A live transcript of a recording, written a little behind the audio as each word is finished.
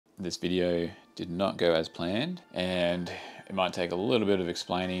This video did not go as planned, and it might take a little bit of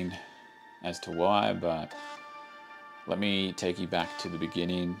explaining as to why, but let me take you back to the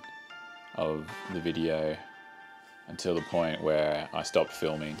beginning of the video until the point where I stopped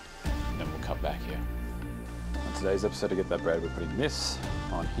filming, and then we'll cut back here. On today's episode to Get That Bread, we're putting this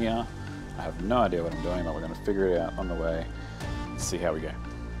on here. I have no idea what I'm doing, but we're going to figure it out on the way and see how we go.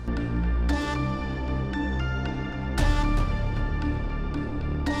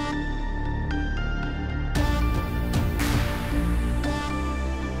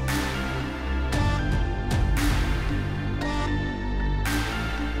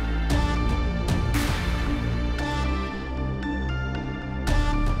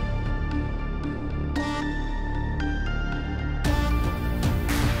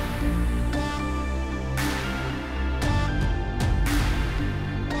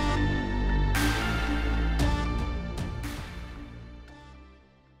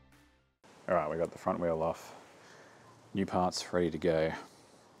 Alright, we got the front wheel off, new parts ready to go.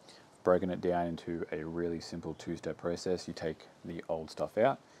 Broken it down into a really simple two-step process. You take the old stuff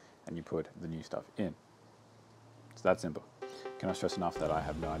out and you put the new stuff in. It's that simple. Cannot stress enough that I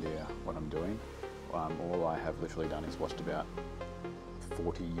have no idea what I'm doing. All I have literally done is watched about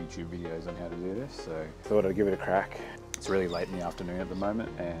 40 YouTube videos on how to do this, so I thought I'd give it a crack. It's really late in the afternoon at the moment,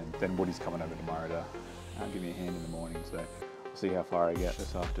 and then Woody's coming over tomorrow to give me a hand in the morning, so we'll see how far I get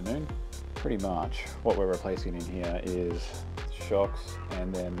this afternoon. Pretty much what we're replacing in here is shocks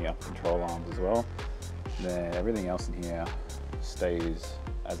and then the upper control arms as well. Then everything else in here stays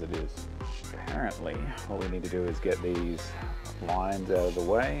as it is. Apparently what we need to do is get these lines out of the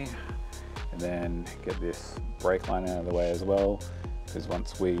way and then get this brake line out of the way as well, because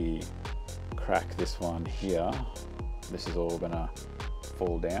once we crack this one here, this is all gonna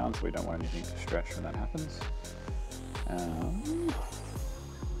fall down, so we don't want anything to stretch when that happens.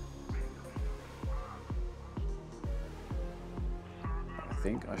 I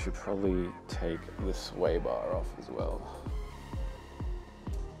think I should probably take the sway bar off as well,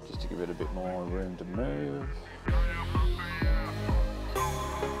 just to give it a bit more room to move.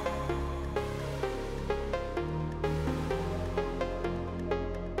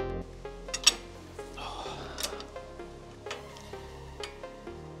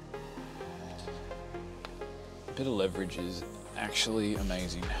 A bit of leverage is actually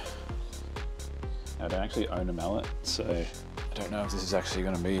amazing. I don't actually own a mallet, so I don't know if this is actually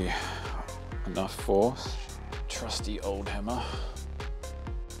going to be enough force. Trusty old hammer.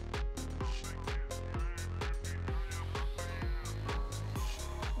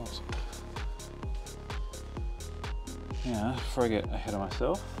 Awesome. Yeah, before I get ahead of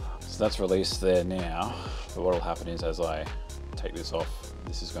myself. So that's released there now, but what will happen is as I take this off,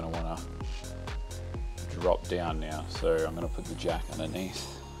 this is going to want to drop down now. So I'm going to put the jack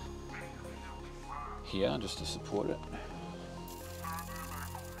underneath here just to support it.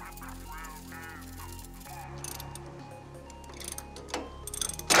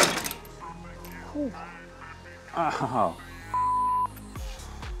 Oh.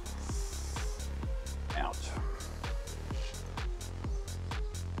 Ouch.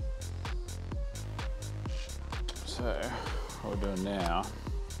 So what we're doing now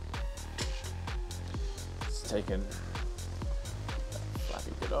is taking that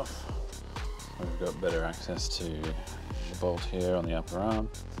flappy bit off. We've got better access to the bolt here on the upper arm.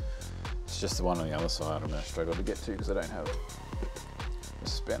 It's just the one on the other side I'm going to struggle to get to because I don't have a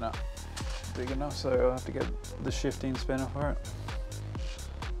spanner big enough, so I'll have to get the shifting spanner for it.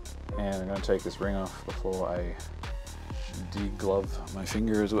 And I'm going to take this ring off before I deglove my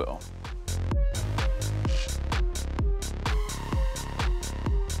finger as well.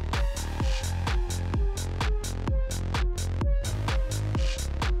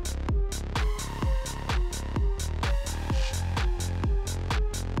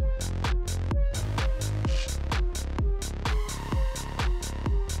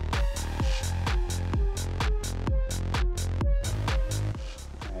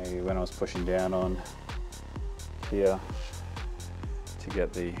 When I was pushing down on here to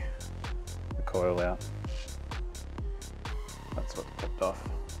get the coil out, that's what popped off.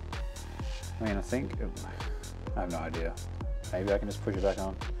 I mean, I have no idea. Maybe I can just push it back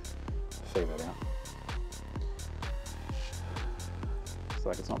on, figure that out. It's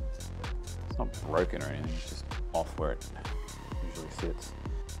like it's not broken or anything, it's just off where it usually sits.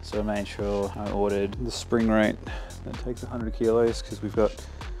 So I made sure I ordered the spring rate that takes 100 kilos because we've got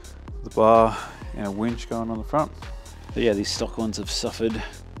the bar and a winch going on the front. But yeah, these stock ones have suffered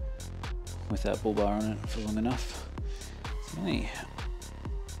with that bull bar on it for long enough. It's only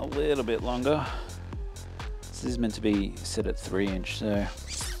a little bit longer. This is meant to be set at 3 inch, so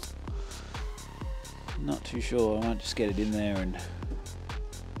Not too sure. I might just get it in there and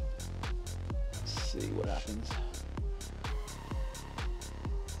see what happens.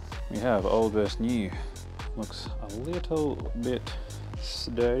 We have old versus new. Looks a little bit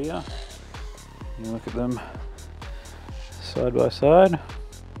sturdier. You look at them side by side.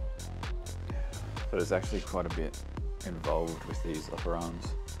 But there's actually quite a bit involved with these upper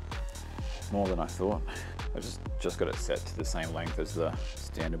arms. More than I thought. I just got it set to the same length as the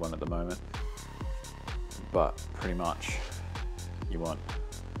standard one at the moment. But pretty much you want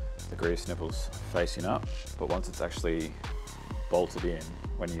the grease nipples facing up, but once it's actually bolted in,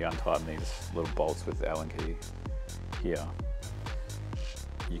 when you untighten these little bolts with the Allen key here,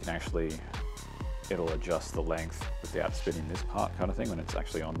 you can actually, it'll adjust the length without spinning this part kind of thing when it's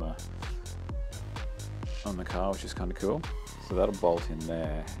actually on the car, which is kind of cool. So that'll bolt in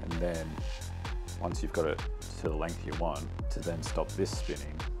there, and then once you've got it to the length you want, to then stop this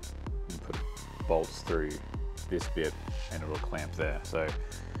spinning, you put bolts through this bit and it'll clamp there. So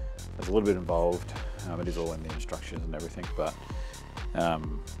there's a little bit involved. It is all in the instructions and everything, but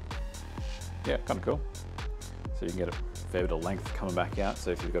yeah, kind of cool. So you can get a fair bit of length coming back out.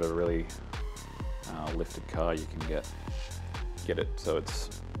 So if you've got a really lifted car, you can get it so it's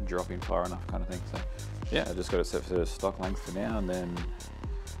dropping far enough kind of thing. So yeah, I just got it set for stock length for now, and then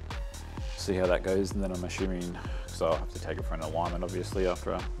see how that goes. And then I'm assuming, because I'll have to take it for an alignment obviously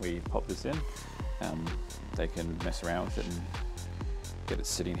after we pop this in, they can mess around with it and get it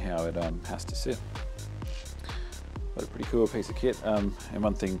sitting how it has to sit. But a pretty cool piece of kit. And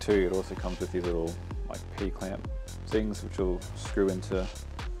one thing too, it also comes with these little like P-clamp things which will screw into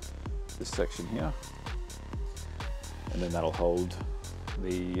this section here, and then that'll hold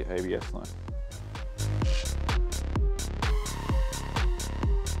the ABS line.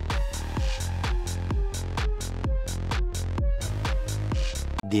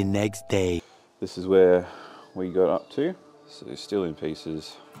 The next day. This is where we got up to. So still in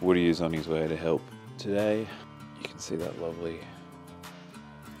pieces. Woody is on his way to help today. You can see that lovely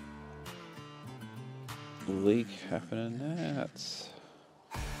leak happening there. That's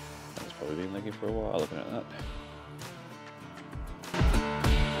probably been leaking for a while, looking at that.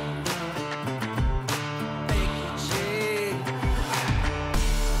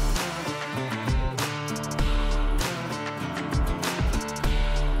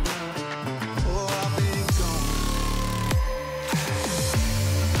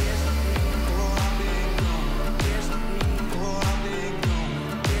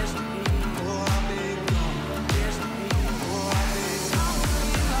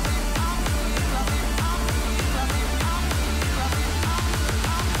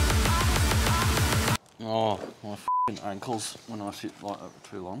 Oh, my f***ing ankles when I sit like that for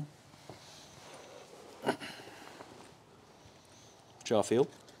too long. Jar feel?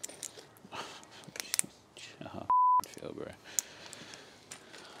 Feel, bro.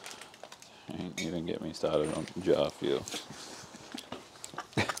 Ain't even get me started on jar feel.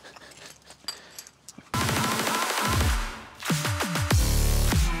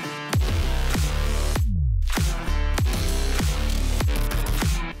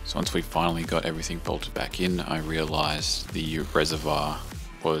 So once we finally got everything bolted back in, I realized the reservoir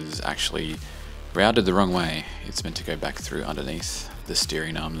was actually routed the wrong way. It's meant to go back through underneath the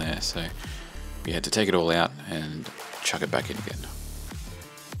steering arm there, so we had to take it all out and chuck it back in again.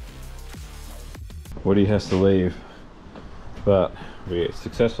 Woody has to leave, but we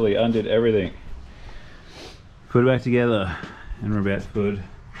successfully undid everything. Put it back together, and we're about to put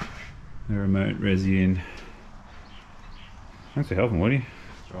the remote resi in. Thanks for helping, Woody.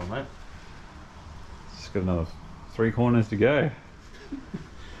 Right, mate. Just got another 3 corners to go.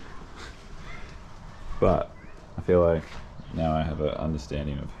 But I feel like now I have an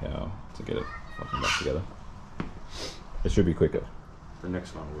understanding of how to get it fucking back together. It should be quicker. The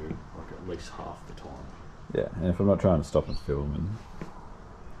next one will be like at least half the time. Yeah, and if I'm not trying to stop and film and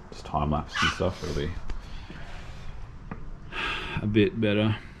just time lapse and stuff, it'll be a bit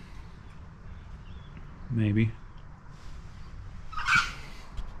better. Maybe.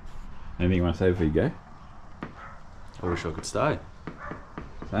 Anything you want to say before you go? I wish I could stay.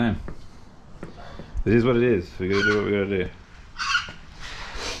 Same. It is what it is. We gotta do what we gotta do.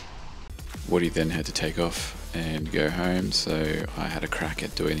 Woody then had to take off and go home, so I had a crack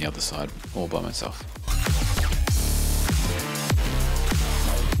at doing the other side all by myself.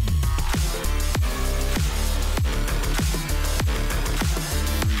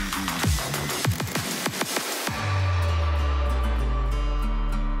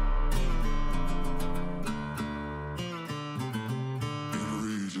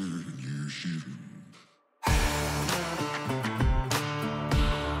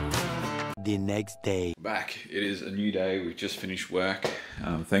 the next day. Back. It is a new day. We've just finished work.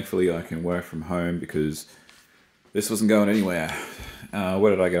 Thankfully, I can work from home because this wasn't going anywhere. What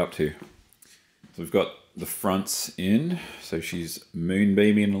did I get up to? So we've got the fronts in. So she's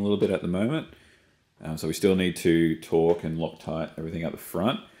moonbeaming a little bit at the moment. So we still need to torque and Loctite everything at the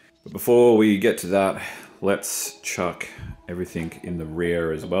front. But before we get to that, let's chuck everything in the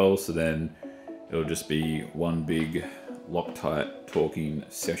rear as well. So then it'll just be one big Loctite torquing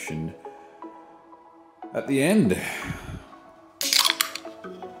session at the end.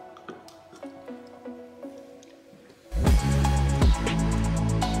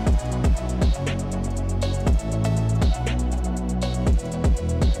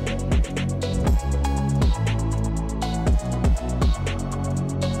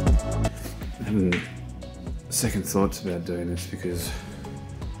 Having second thoughts about doing this because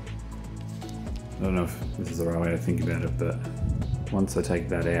I don't know if this is the right way to think about it, but once I take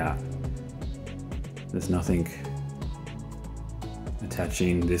that out, there's nothing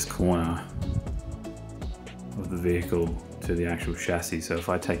attaching this corner of the vehicle to the actual chassis. So if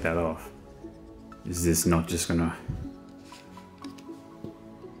I take that off, is this not just gonna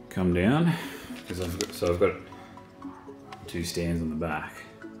come down? Because I've got two stands on the back.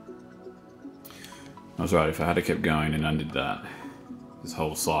 I was right, if I had kept going and undid that, this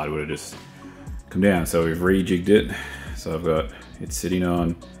whole side would have just come down. So we've rejigged it. So I've got it sitting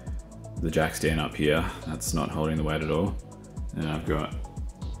on the jack stand up here. That's not holding the weight at all. And I've got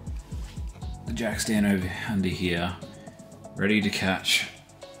the jack stand over under here, ready to catch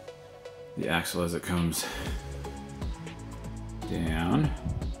the axle as it comes down.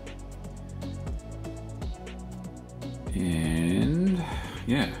 And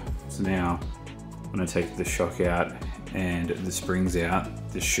yeah, so now when I take the shock out and the springs out,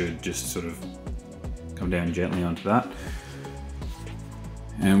 this should just sort of come down gently onto that.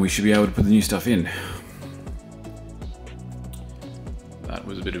 And we should be able to put the new stuff in. That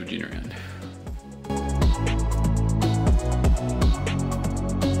was a bit of a junior round.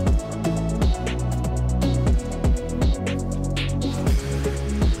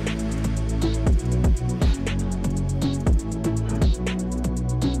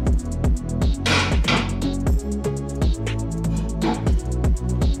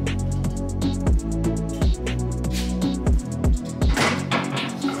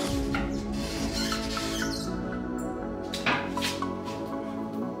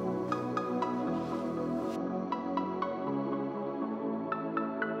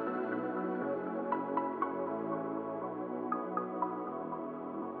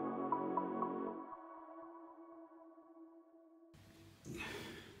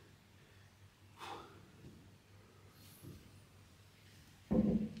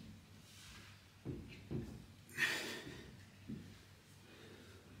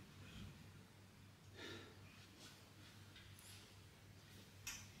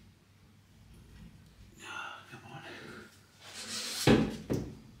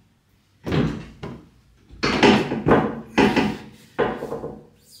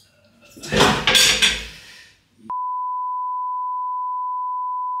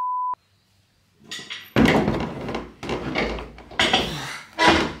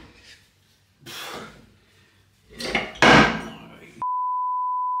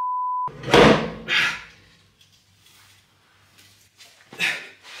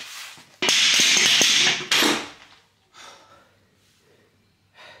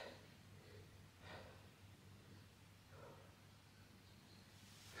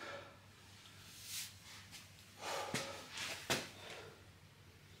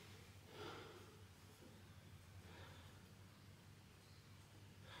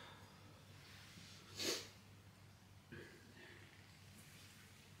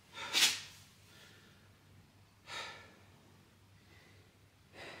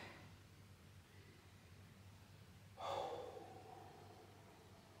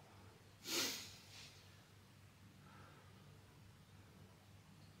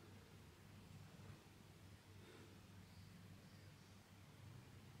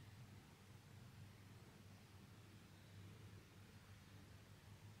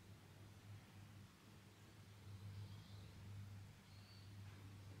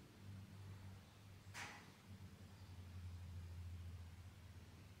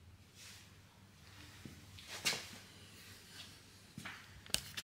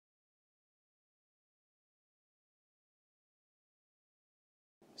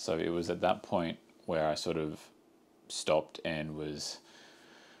 So it was at that point where I sort of stopped and was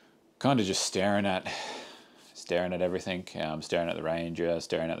kind of just staring at everything, staring at the Ranger,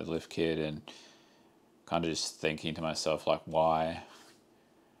 staring at the lift kit, and kind of just thinking to myself, like, why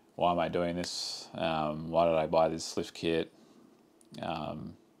why am I doing this? Why did I buy this lift kit? I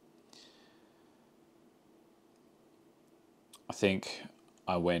think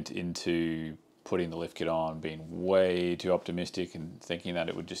I went into putting the lift kit on being way too optimistic and thinking that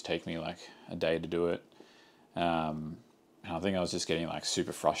it would just take me like a day to do it. And I think I was just getting like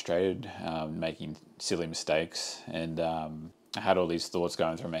super frustrated, making silly mistakes, and I had all these thoughts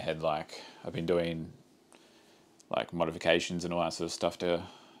going through my head, like I've been doing like modifications and all that sort of stuff to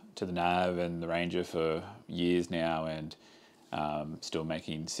the nav and the Ranger for years now, and still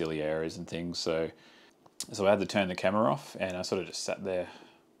making silly errors and things. So I had to turn the camera off, and I sort of just sat there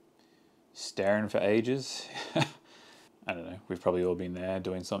staring for ages. I don't know, we've probably all been there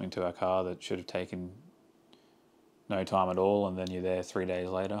doing something to our car that should have taken no time at all, and then you're there 3 days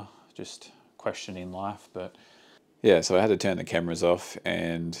later just questioning life. But yeah, so I had to turn the cameras off,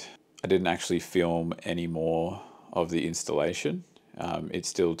 and I didn't actually film any more of the installation. It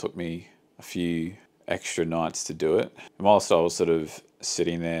still took me a few extra nights to do it. And whilst I was sort of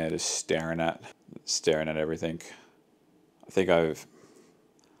sitting there just staring at everything, I think I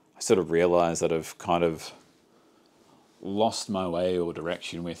sort of realized that I've kind of lost my way or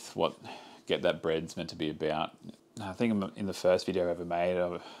direction with what Get That Bread's meant to be about. I think in the first video I ever made,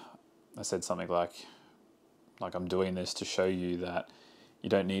 I said something like I'm doing this to show you that you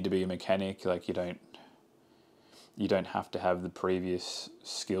don't need to be a mechanic, like you don't have to have the previous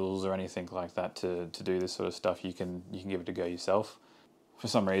skills or anything like that to do this sort of stuff. You can give it a go yourself. For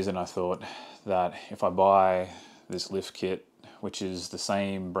some reason I thought that if I buy this lift kit, which is the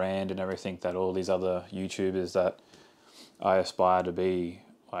same brand and everything that all these other YouTubers that I aspire to be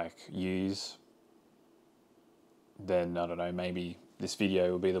like use, then I don't know, maybe this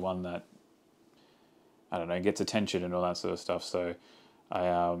video will be the one that, I don't know, gets attention and all that sort of stuff. So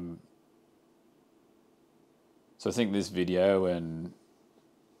I think this video and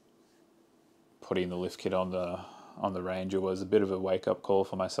putting the lift kit on the Ranger was a bit of a wake-up call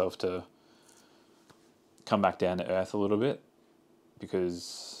for myself to come back down to earth a little bit,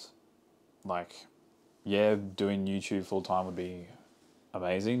 because like, yeah, doing YouTube full time would be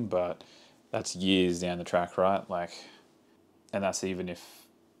amazing, but that's years down the track, right? Like, and that's even if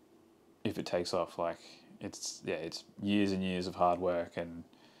it takes off. Like, it's years and years of hard work, and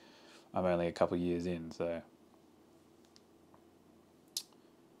I'm only a couple of years in. So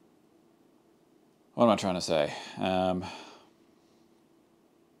what am I trying to say?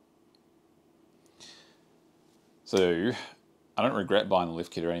 So I don't regret buying the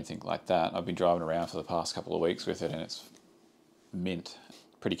lift kit or anything like that. I've been driving around for the past couple of weeks with it, and it's mint.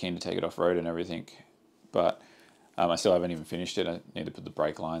 Pretty keen to take it off road and everything, but I still haven't even finished it. I need to put the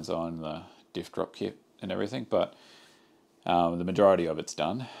brake lines on, the diff drop kit and everything, but the majority of it's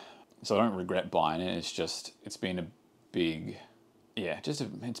done. So I don't regret buying it. It's just, it's been a big,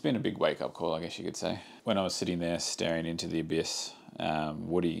 it's been a big wake up call, I guess you could say. When I was sitting there staring into the abyss,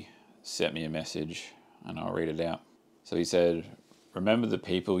 Woody sent me a message, and I'll read it out. So he said, "Remember, the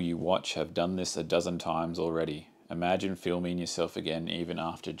people you watch have done this a dozen times already. Imagine filming yourself again even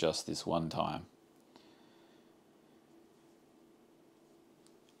after just this one time."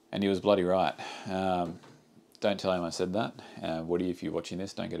 And he was bloody right. Don't tell him I said that. Woody, if you're watching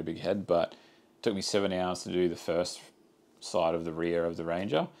this, don't get a big head, but it took me 7 hours to do the first side of the rear of the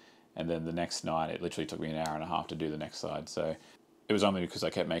Ranger, and then the next night it literally took me an hour and a half to do the next side. So it was only because I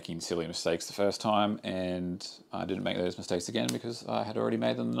kept making silly mistakes the first time, and I didn't make those mistakes again because I had already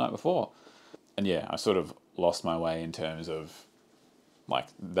made them the night before. And yeah, I sort of lost my way in terms of like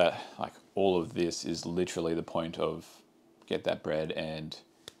that, like all of this is literally the point of Get That Bread, and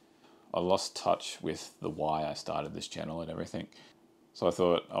I lost touch with the why I started this channel and everything. So I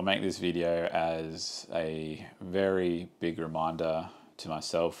thought I'll make this video as a very big reminder to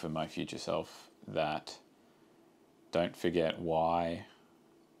myself and my future self that don't forget why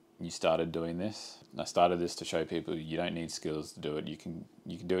you started doing this. I started this to show people you don't need skills to do it. You can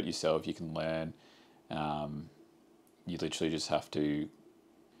do it yourself. You can learn. You literally just have to,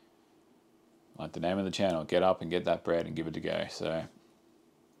 like the name of the channel, get up and get that bread and give it a go. So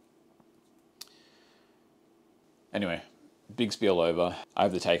anyway, big spiel over. I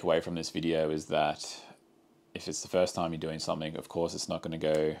hope the takeaway from this video is that if it's the first time you're doing something, of course it's not going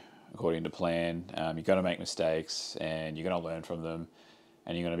to go according to plan. You're going to make mistakes, and you're going to learn from them,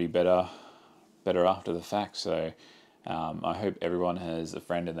 and you're going to be better after the fact. So I hope everyone has a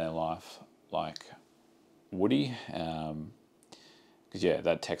friend in their life like Woody, because yeah,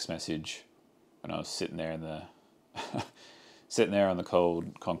 that text message when I was sitting there in the sitting there on the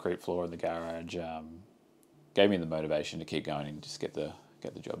cold concrete floor in the garage gave me the motivation to keep going and just get the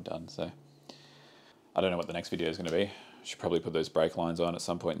job done. So I don't know what the next video is going to be. Should probably put those brake lines on at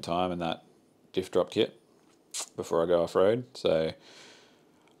some point in time and that diff drop kit before I go off-road. So I'm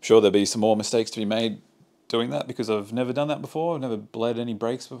sure there'll be some more mistakes to be made doing that because I've never done that before. I've never bled any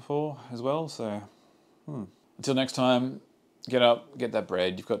brakes before as well. So until next time, get up, get that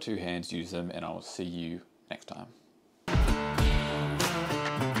bread. You've got 2 hands, use them, and I will see you next time.